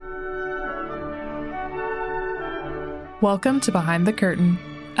Welcome to Behind the Curtain,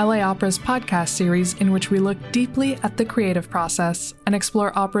 LA Opera's podcast series in which we look deeply at the creative process and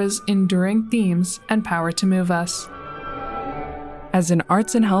explore opera's enduring themes and power to move us. As an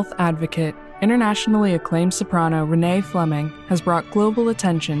arts and health advocate, internationally acclaimed soprano Renée Fleming has brought global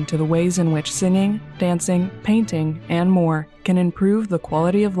attention to the ways in which singing, dancing, painting, and more can improve the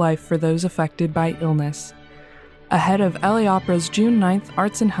quality of life for those affected by illness. Ahead of LA Opera's June 9th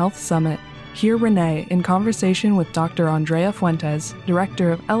Arts and Health Summit, hear Renée in conversation with Dr. Andréa Fuentes,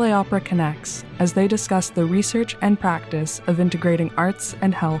 director of LA Opera Connects, as they discuss the research and practice of integrating arts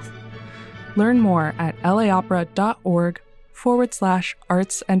and health. Learn more at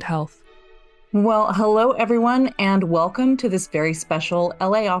laopera.org/arts and health. Well, hello, everyone, and welcome to this very special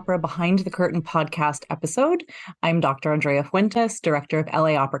LA Opera Behind the Curtain podcast episode. I'm Dr. Andréa Fuentes, Director of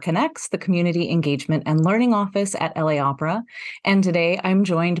LA Opera Connects, the Community Engagement and Learning Office at LA Opera. And today I'm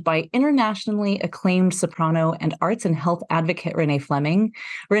joined by internationally acclaimed soprano and arts and health advocate Renée Fleming.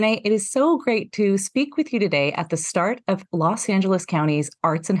 Renée, it is so great to speak with you today at the start of Los Angeles County's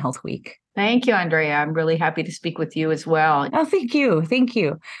Arts and Health Week. Thank you, Andrea. I'm really happy to speak with you as well. Oh, thank you. Thank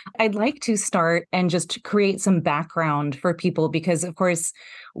you. I'd like to start and just create some background for people because, of course,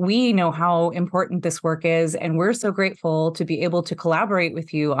 we know how important this work is, and we're so grateful to be able to collaborate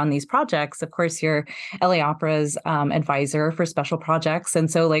with you on these projects. Of course, you're LA Opera's advisor for special projects, and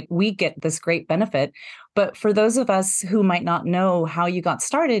so we get this great benefit. But for those of us who might not know how you got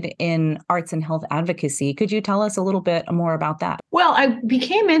started in arts and health advocacy, could you tell us a little bit more about that? Well, I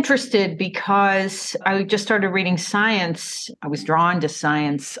became interested because I just started reading science. I was drawn to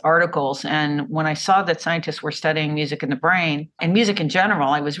science articles. And when I saw that scientists were studying music in the brain and music in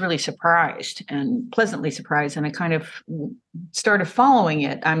general, I was really surprised and pleasantly surprised. And I kind of started following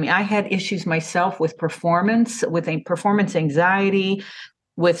it. I mean, I had issues myself with performance anxiety,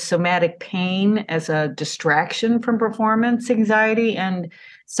 with somatic pain as a distraction from performance anxiety. And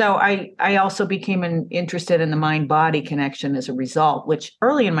so I also became interested in the mind-body connection as a result, which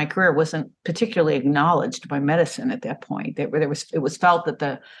early in my career wasn't particularly acknowledged by medicine at that point. It was felt that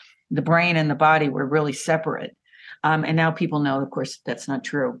the brain and the body were really separate. And now people know, of course, that's not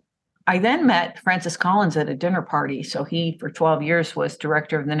true. I then met Francis Collins at a dinner party. So he, for 12 years, was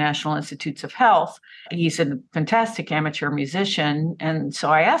director of the National Institutes of Health. He's a fantastic amateur musician. And so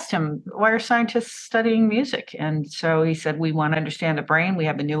I asked him, why are scientists studying music? And so he said, we want to understand the brain. We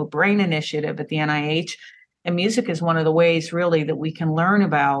have a new brain initiative at the NIH. And music is one of the ways, really, that we can learn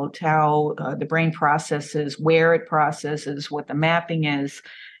about how the brain processes, where it processes, what the mapping is,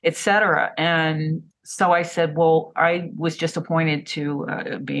 et cetera. And so I said, well, I was just appointed to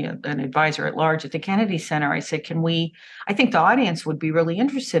be an advisor at large at the Kennedy Center. I said, I think the audience would be really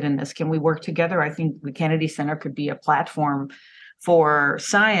interested in this. Can we work together? I think the Kennedy Center could be a platform for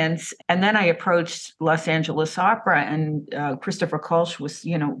science. And then I approached Los Angeles Opera, and Christopher Kolsch was,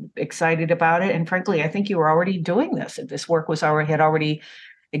 excited about it. And frankly, I think you were already doing this. This work had already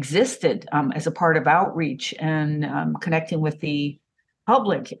existed as a part of outreach and connecting with the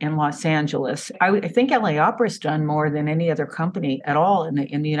public in Los Angeles. I think LA Opera has done more than any other company at all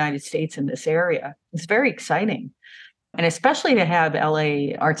in the United States in this area. It's very exciting. And especially to have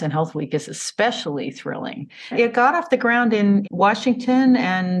LA Arts and Health Week is especially thrilling. It got off the ground in Washington,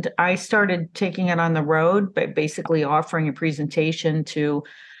 and I started taking it on the road, but basically offering a presentation to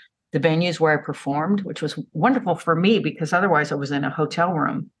the venues where I performed, which was wonderful for me because otherwise I was in a hotel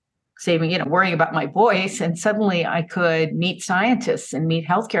room, worrying about my voice. And suddenly I could meet scientists and meet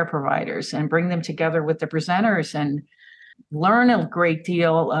healthcare providers and bring them together with the presenters and learn a great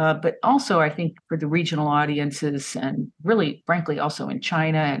deal. But also, I think for the regional audiences and really, frankly, also in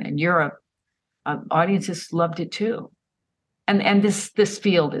China and in Europe, audiences loved it too. And this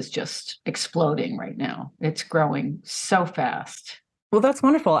field is just exploding right now. It's growing so fast. Well, that's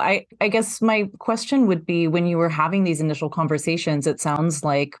wonderful. I guess my question would be, when you were having these initial conversations, it sounds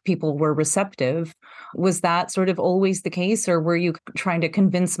like people were receptive. Was that sort of always the case, or were you trying to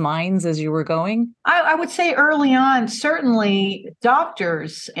convince minds as you were going? I would say early on, certainly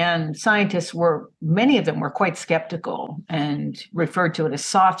doctors and scientists many of them were quite skeptical and referred to it as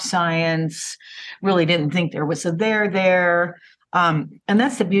soft science, really didn't think there was a there. And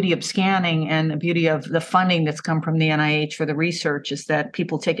that's the beauty of scanning and the beauty of the funding that's come from the NIH for the research, is that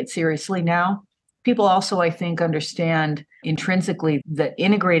people take it seriously now. People also, I think, understand intrinsically that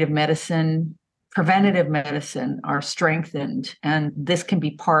integrative medicine, preventative medicine are strengthened. And this can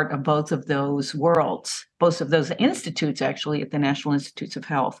be part of both of those worlds, both of those institutes, actually, at the National Institutes of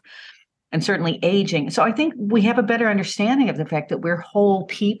Health. And certainly aging. So I think we have a better understanding of the fact that we're whole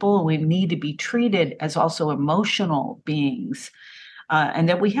people. We need to be treated as also emotional beings. and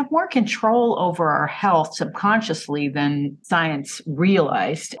that we have more control over our health subconsciously than science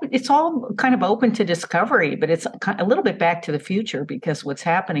realized. It's all kind of open to discovery, but it's a little bit back to the future, because what's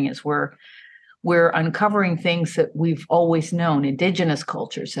happening is we're uncovering things that we've always known. Indigenous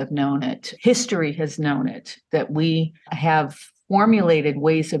cultures have known it. History has known it, that we have formulated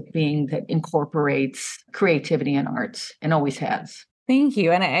ways of being that incorporates creativity and arts, and always has. Thank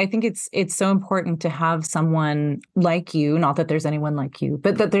you. And I think it's so important to have someone like you, not that there's anyone like you,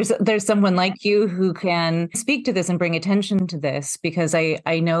 but that there's someone like you who can speak to this and bring attention to this, because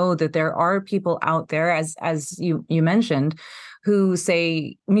I know that there are people out there, as you mentioned, who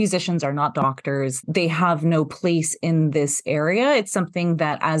say musicians are not doctors. They have no place in this area. It's something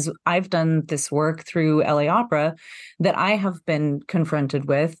that, as I've done this work through LA Opera, that I have been confronted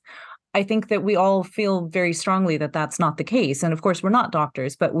with. I think that we all feel very strongly that that's not the case. And of course, we're not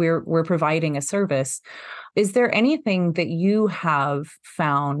doctors, but we're providing a service. Is there anything that you have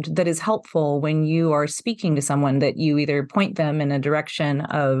found that is helpful when you are speaking to someone, that you either point them in a direction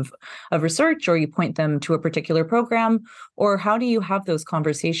of research, or you point them to a particular program, or how do you have those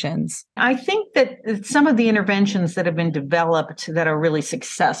conversations? I think that some of the interventions that have been developed that are really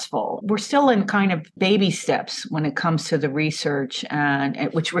successful, we're still in kind of baby steps when it comes to the research, and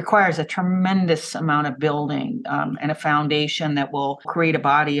which requires a tremendous amount of building and a foundation that will create a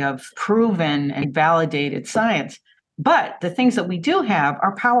body of proven and validated science. But the things that we do have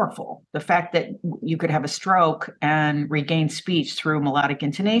are powerful. The fact that you could have a stroke and regain speech through melodic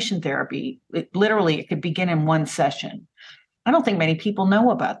intonation therapy, it could begin in one session. I don't think many people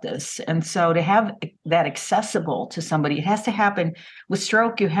know about this. And so to have that accessible to somebody, it has to happen. With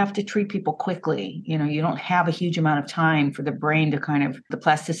stroke, you have to treat people quickly. You don't have a huge amount of time for the brain to the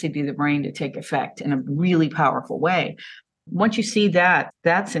plasticity of the brain to take effect in a really powerful way. Once you see that,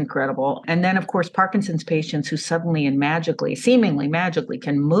 that's incredible. And then, of course, Parkinson's patients who suddenly and seemingly magically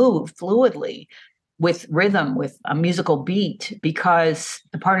can move fluidly with rhythm, with a musical beat, because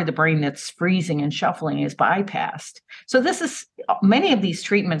the part of the brain that's freezing and shuffling is bypassed. So many of these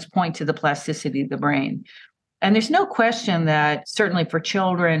treatments point to the plasticity of the brain. And there's no question that certainly for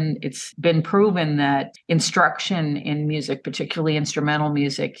children, it's been proven that instruction in music, particularly instrumental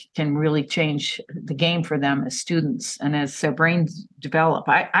music, can really change the game for them as students and as their brains develop.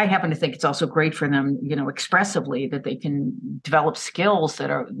 I happen to think it's also great for them, expressively, that they can develop skills that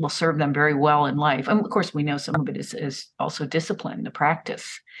will serve them very well in life. And of course, we know some of it is also discipline, the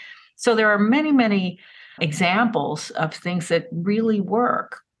practice. So there are many, many examples of things that really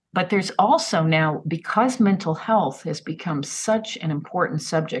work. But there's also now, because mental health has become such an important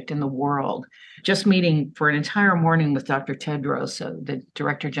subject in the world, just meeting for an entire morning with Dr. Tedros, the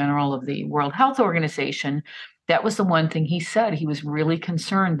Director General of the World Health Organization, that was the one thing he said. He was really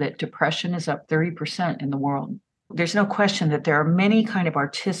concerned that depression is up 30% in the world. There's no question that there are many kind of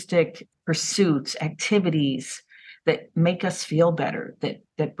artistic pursuits, activities that make us feel better, that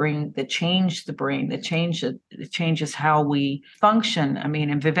change the brain, that changes how we function. I mean,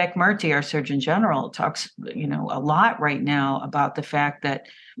 and Vivek Murthy, our Surgeon General, talks, a lot right now about the fact that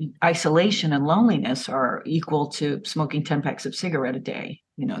isolation and loneliness are equal to smoking 10 packs of cigarette a day.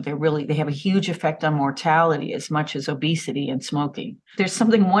 They have a huge effect on mortality as much as obesity and smoking. There's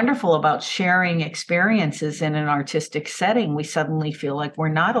something wonderful about sharing experiences in an artistic setting. We suddenly feel like we're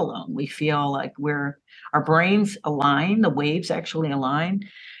not alone. We feel like our brains align, the waves actually align.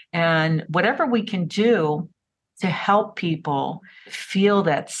 And whatever we can do to help people feel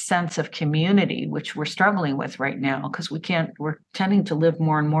that sense of community, which we're struggling with right now, because we're tending to live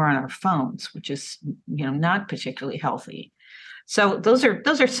more and more on our phones, which is, not particularly healthy. So those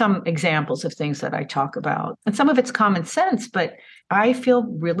are some examples of things that I talk about. And some of it's common sense, but I feel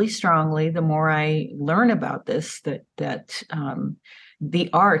really strongly, the more I learn about this, that the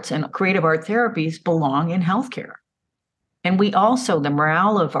arts and creative art therapies belong in healthcare. And the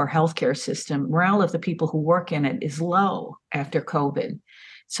morale of our healthcare system, morale of the people who work in it, is low after COVID.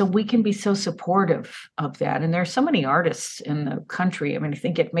 So we can be so supportive of that. And there are so many artists in the country. I mean, I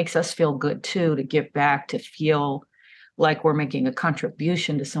think it makes us feel good too, to give back, to feel like we're making a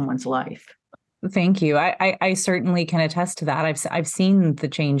contribution to someone's life. Thank you. I certainly can attest to that. I've seen the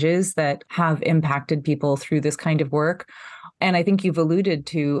changes that have impacted people through this kind of work. And I think you've alluded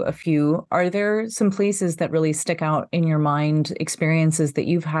to a few. Are there some places that really stick out in your mind, experiences that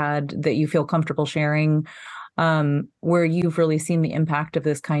you've had that you feel comfortable sharing, where you've really seen the impact of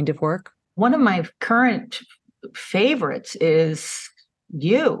this kind of work? One of my current favorites is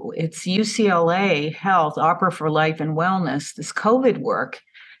it's UCLA Health, Opera for Life and Wellness, this COVID work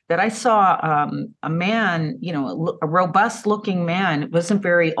that I saw a man, a robust looking man, wasn't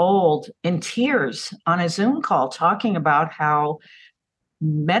very old, in tears on a Zoom call, talking about how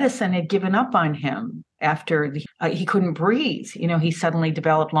medicine had given up on him after he couldn't breathe. He suddenly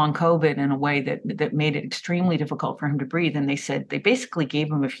developed long COVID in a way that made it extremely difficult for him to breathe. And they said they basically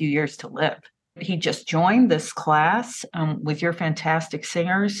gave him a few years to live. He just joined this class with your fantastic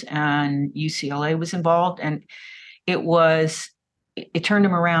singers, and UCLA was involved. And it turned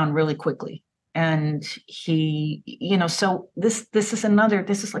him around really quickly. And he, so this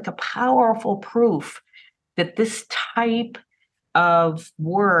is like a powerful proof that this type of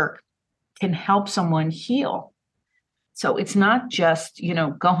work can help someone heal. So it's not just,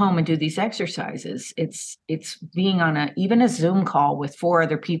 go home and do these exercises. It's being on even a Zoom call with 4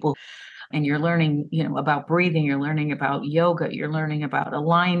 other people, and you're learning, about breathing, you're learning about yoga, you're learning about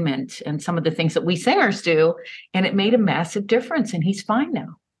alignment and some of the things that we singers do. And it made a massive difference, and he's fine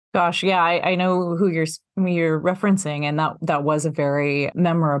now. Gosh, yeah, I know who you're referencing, and that was a very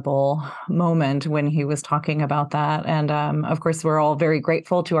memorable moment when he was talking about that. And of course, we're all very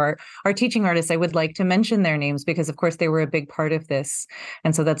grateful to our teaching artists. I would like to mention their names because, of course, they were a big part of this.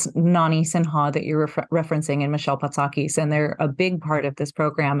 And so that's Nani Sinha that you're referencing, and Michelle Patsakis, and they're a big part of this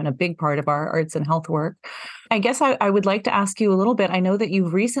program and a big part of our arts and health work. I guess I would like to ask you a little bit. I know that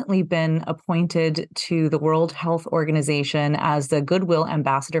you've recently been appointed to the World Health Organization as the Goodwill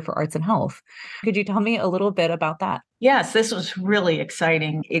Ambassador for Arts and Health. Could you tell me a little bit about that? Yes, this was really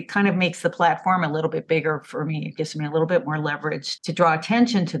exciting. It kind of makes the platform a little bit bigger for me. It gives me a little bit more leverage to draw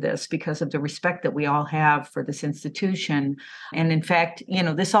attention to this because of the respect that we all have for this institution. And in fact,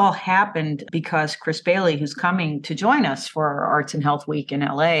 this all happened because Chris Bailey, who's coming to join us for our Arts and Health Week in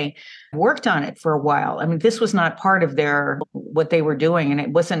LA, worked on it for a while. I mean, this was not part of what they were doing, and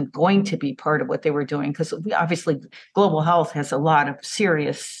it wasn't going to be part of what they were doing because obviously global health has a lot of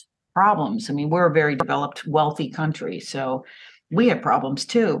serious problems. I mean, we're a very developed, wealthy country, so we have problems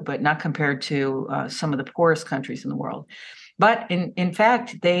too, but not compared to some of the poorest countries in the world. But in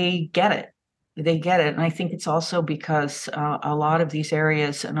fact, they get it. They get it. And I think it's also because a lot of these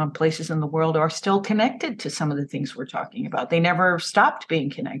areas and places in the world are still connected to some of the things we're talking about. They never stopped being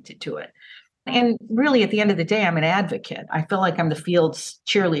connected to it. And really, at the end of the day, I'm an advocate. I feel like I'm the field's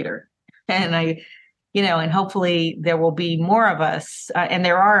cheerleader. And and hopefully there will be more of us. And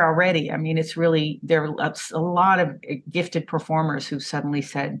there are already. I mean, there are a lot of gifted performers who suddenly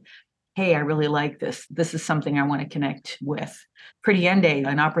said, hey, I really like this. This is something I want to connect with. Pretty Yende,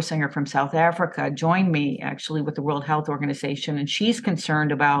 an opera singer from South Africa, joined me actually with the World Health Organization, and she's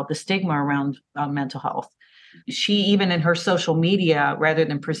concerned about the stigma around mental health. She, even in her social media, rather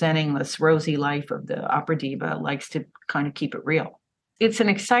than presenting this rosy life of the opera diva, likes to kind of keep it real. It's an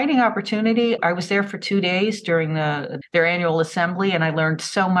exciting opportunity. I was there for 2 days during their annual assembly, and I learned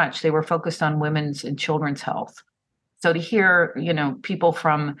so much. They were focused on women's and children's health. So to hear, people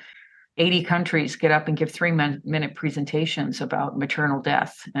from 80 countries get up and give 3-minute presentations about maternal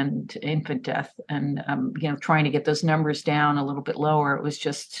death and infant death and, trying to get those numbers down a little bit lower. It was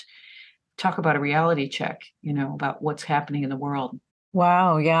just talk about a reality check, about what's happening in the world.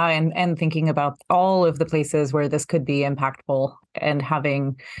 Wow. Yeah. And thinking about all of the places where this could be impactful and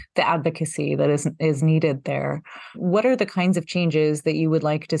having the advocacy that is needed there. What are the kinds of changes that you would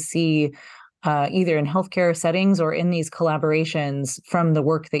like to see either in healthcare settings or in these collaborations from the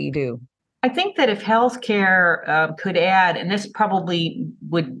work that you do? I think that if healthcare could add, and this probably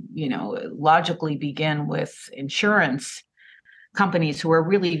would, logically begin with insurance companies who are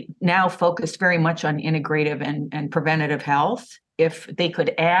really now focused very much on integrative and preventative health, if they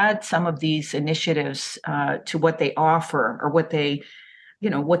could add some of these initiatives to what they offer or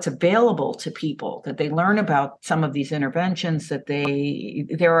what's available to people, that they learn about some of these interventions, that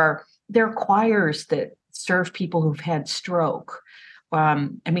there are choirs that serve people who've had stroke.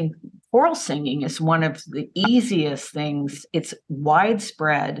 Choral singing is one of the easiest things. It's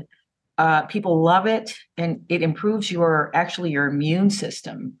widespread. People love it, and it improves your immune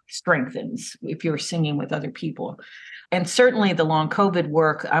system, strengthens if you're singing with other people. And certainly the long COVID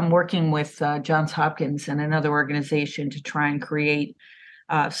work, I'm working with Johns Hopkins and another organization to try and create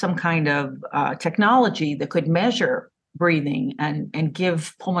some kind of technology that could measure breathing and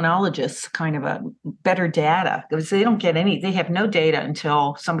give pulmonologists kind of a better data, because they have no data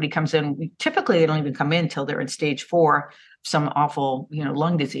until somebody comes in. Typically, they don't even come in until they're in stage 4, some awful,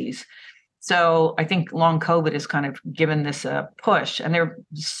 lung disease. So I think long COVID has kind of given this a push, and there are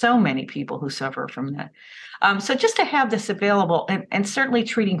so many people who suffer from that. So just to have this available, and certainly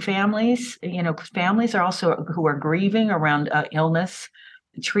treating families, because families are also who are grieving around illness,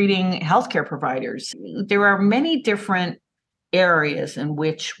 treating healthcare providers. There are many different areas in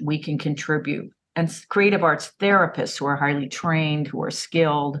which we can contribute And creative arts therapists who are highly trained, who are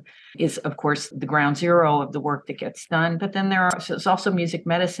skilled, is, of course, the ground zero of the work that gets done. But then there's also music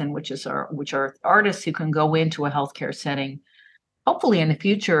medicine, which are artists who can go into a healthcare setting. Hopefully in the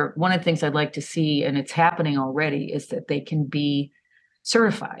future, one of the things I'd like to see, and it's happening already, is that they can be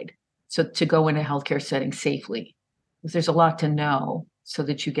certified. So to go into a healthcare setting safely, because there's a lot to know so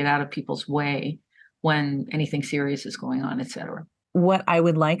that you get out of people's way when anything serious is going on, et cetera. What I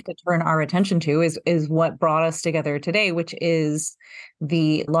would like to turn our attention to is what brought us together today, which is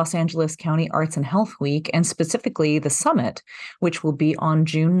the Los Angeles County Arts and Health Week, and specifically the summit, which will be on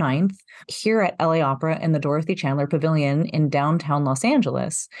June 9th here at LA Opera in the Dorothy Chandler Pavilion in downtown Los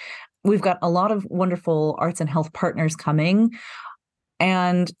Angeles. We've got a lot of wonderful arts and health partners coming,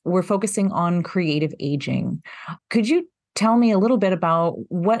 and we're focusing on creative aging. Could you tell me a little bit about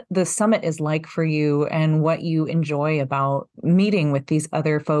what the summit is like for you and what you enjoy about meeting with these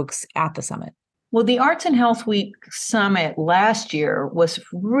other folks at the summit? Well, the Arts and Health Week Summit last year was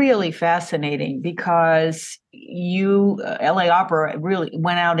really fascinating because LA Opera really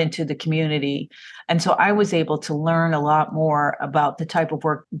went out into the community. And so I was able to learn a lot more about the type of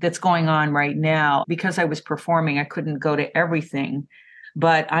work that's going on right now. Because I was performing, I couldn't go to everything.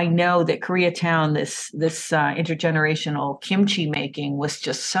 But I know that Koreatown, this intergenerational kimchi making was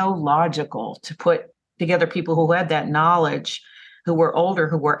just so logical to put together people who had that knowledge, who were older,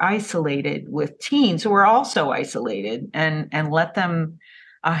 who were isolated, with teens who were also isolated, and let them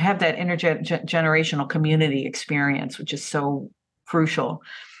have that intergenerational community experience, which is so crucial.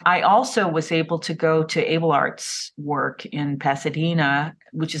 I also was able to go to Able Arts work in Pasadena,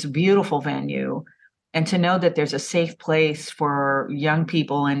 which is a beautiful venue, and to know that there's a safe place for young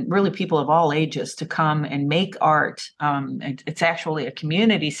people and really people of all ages to come and make art. It's actually a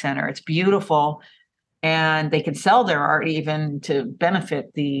community center. It's beautiful. And they can sell their art even to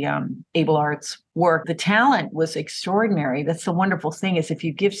benefit the Able Arts work. The talent was extraordinary. That's the wonderful thing, is if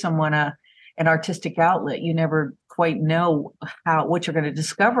you give someone an artistic outlet, you never quite know what you're going to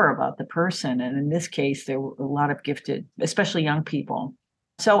discover about the person. And in this case, there were a lot of gifted, especially young people.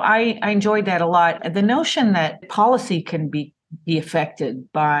 So I enjoyed that a lot. The notion that policy can be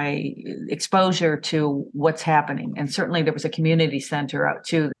affected by exposure to what's happening. And certainly there was a community center out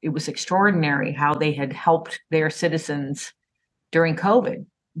too. It was extraordinary how they had helped their citizens during COVID,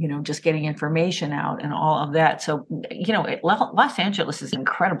 just getting information out and all of that. So, Los Angeles is an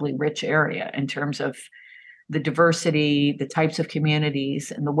incredibly rich area in terms of the diversity, the types of communities,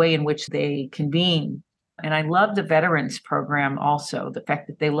 and the way in which they convene. And I love the veterans program also, the fact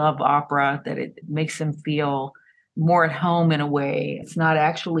that they love opera, that it makes them feel more at home in a way. It's not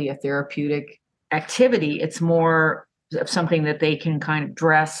actually a therapeutic activity. It's more of something that they can kind of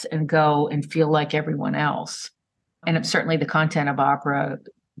dress and go and feel like everyone else. And certainly the content of opera,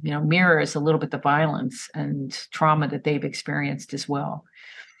 mirrors a little bit the violence and trauma that they've experienced as well.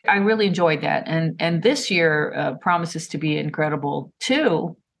 I really enjoyed that. And this year promises to be incredible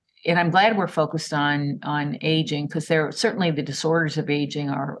too. And I'm glad we're focused on aging, because certainly the disorders of aging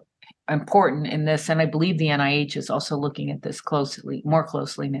are important in this. And I believe the NIH is also looking at this more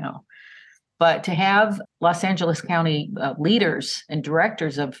closely now. But to have Los Angeles County leaders and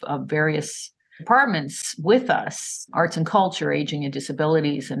directors of various departments with us, arts and culture, aging and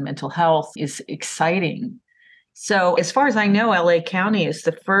disabilities, and mental health, is exciting. So as far as I know, LA County is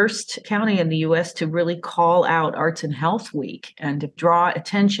the first county in the U.S. to really call out Arts and Health Week and to draw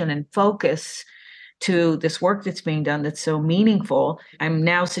attention and focus to this work that's being done that's so meaningful. I'm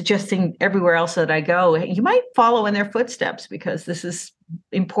now suggesting everywhere else that I go, you might follow in their footsteps, because this is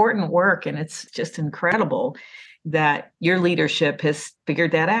important work, and it's just incredible that your leadership has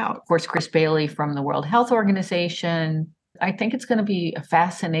figured that out. Of course, Chris Bailey from the World Health Organization. I think it's going to be a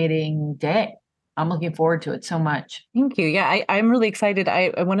fascinating day. I'm looking forward to it so much. Thank you. Yeah, I'm really excited.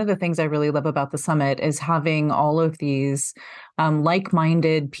 One of the things I really love about the summit is having all of these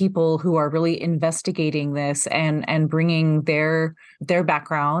like-minded people who are really investigating this and bringing their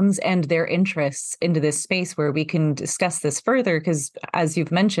backgrounds and their interests into this space where we can discuss this further. Because as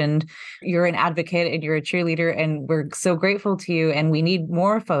you've mentioned, you're an advocate and you're a cheerleader, and we're so grateful to you. And we need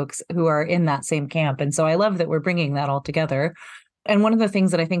more folks who are in that same camp. And so I love that we're bringing that all together. And one of the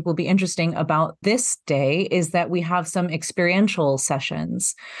things that I think will be interesting about this day is that we have some experiential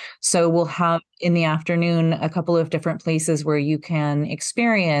sessions. So we'll have in the afternoon a couple of different places where you can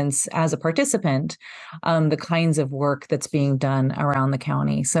experience as a participant the kinds of work that's being done around the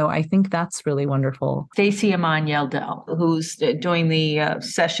county. So I think that's really wonderful. Stacey Amon Yeldell, who's doing the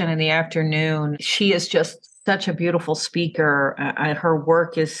session in the afternoon, she is just such a beautiful speaker. Her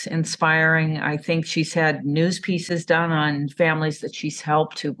work is inspiring. I think she's had news pieces done on families that she's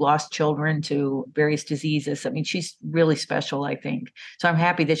helped who've lost children to various diseases. I mean, she's really special, I think. So I'm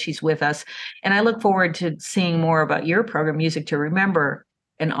happy that she's with us. And I look forward to seeing more about your program, Music to Remember,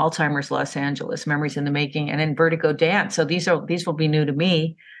 in Alzheimer's Los Angeles, Memories in the Making, and in Vertigo Dance. So these will be new to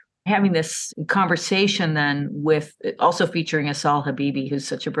me. Having this conversation then with also featuring Asal Habibi, who's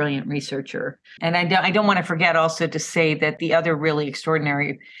such a brilliant researcher. And I don't want to forget also to say that the other really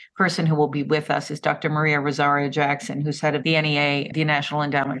extraordinary person who will be with us is Dr. Maria Rosario Jackson, who's head of the NEA, the National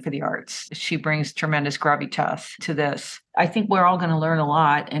Endowment for the Arts. She brings tremendous gravitas to this. I think we're all going to learn a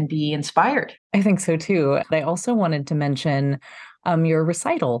lot and be inspired. I think so too. I also wanted to mention your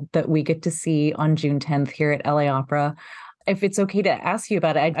recital that we get to see on June 10th here at LA Opera. If it's okay to ask you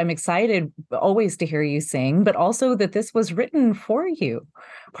about it, I'm excited always to hear you sing, but also that this was written for you.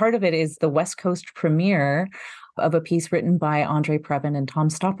 Part of it is the West Coast premiere of a piece written by André Previn and Tom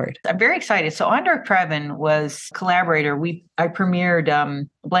Stoppard. I'm very excited. So André Previn was collaborator. I premiered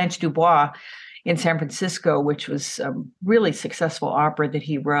Blanche Dubois in San Francisco, which was a really successful opera that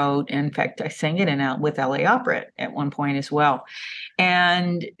he wrote. In fact, I sang it with LA Opera at one point as well.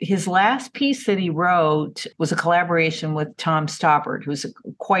 And his last piece that he wrote was a collaboration with Tom Stoppard, who's a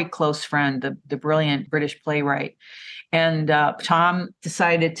quite close friend, the brilliant British playwright. And Tom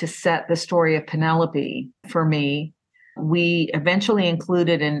decided to set the story of Penelope for me. We eventually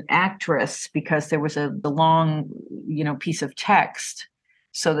included an actress because there was a long, piece of text,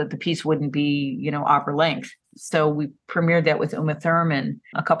 so that the piece wouldn't be, opera length. So we premiered that with Uma Thurman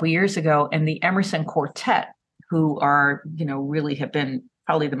a couple of years ago, and the Emerson Quartet, who are, really have been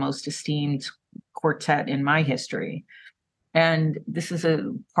probably the most esteemed quartet in my history. And this is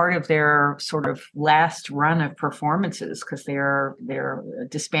a part of their sort of last run of performances because they're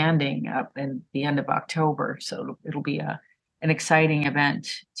disbanding up in the end of October. So it'll be an exciting event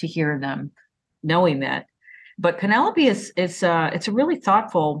to hear them, knowing that. But Penelope it's a really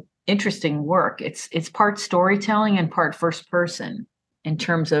thoughtful, interesting work. It's part storytelling and part first person in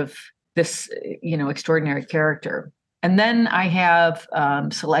terms of this, extraordinary character. And then I have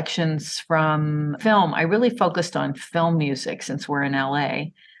selections from film. I really focused on film music since we're in LA.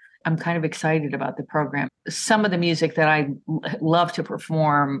 I'm kind of excited about the program. Some of the music that I love to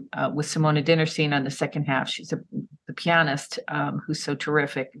perform with Simona Dinnerstein on the second half. She's the pianist who's so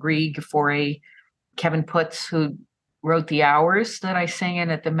terrific. Grieg Fauré, Kevin Putz, who wrote The Hours that I sang in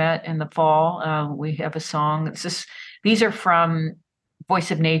at the Met in the fall. We have a song. These are from Voice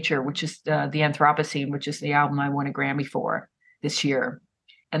of Nature, which is the Anthropocene, which is the album I won a Grammy for this year.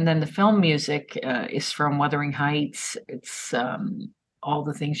 And then the film music is from Wuthering Heights. It's All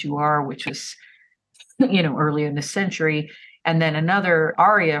the Things You Are, which was, earlier in the century. And then another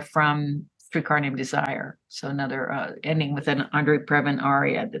aria from Streetcar Named Desire. So another ending with an André Previn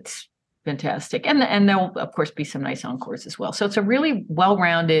aria that's fantastic. And there'll, of course, be some nice encores as well. So it's a really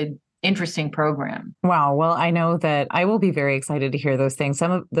well-rounded, interesting program. Wow. Well, I know that I will be very excited to hear those things.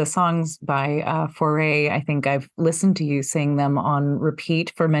 Some of the songs by Fauré, I think I've listened to you sing them on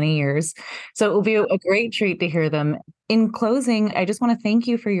repeat for many years. So it will be a great treat to hear them. In closing, I just want to thank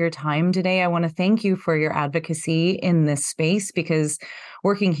you for your time today. I want to thank you for your advocacy in this space, because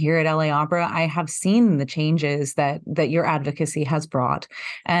working here at LA Opera, I have seen the changes that your advocacy has brought.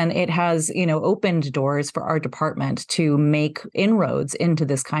 And it has, opened doors for our department to make inroads into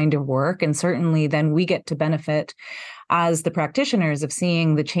this kind of work. And certainly then we get to benefit as the practitioners of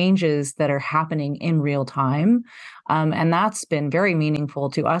seeing the changes that are happening in real time. And that's been very meaningful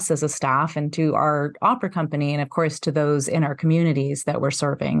to us as a staff and to our opera company, and of course to those in our communities that we're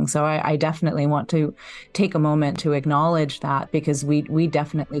serving. So I definitely want to take a moment to acknowledge that, because we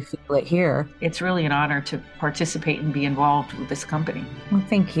definitely feel it here. It's really an honor to participate and be involved with this company. Well,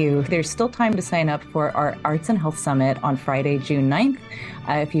 thank you. There's still time to sign up for our Arts and Health Summit on Friday, June 9th,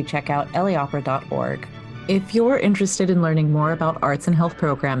 if you check out laopera.org. If you're interested in learning more about arts and health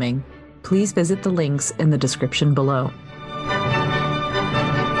programming, please visit the links in the description below.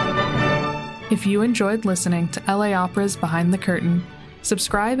 If you enjoyed listening to LA Opera's Behind the Curtain,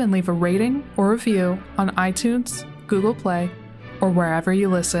 subscribe and leave a rating or review on iTunes, Google Play, or wherever you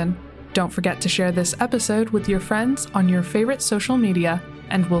listen. Don't forget to share this episode with your friends on your favorite social media,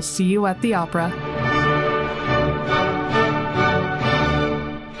 and we'll see you at the opera.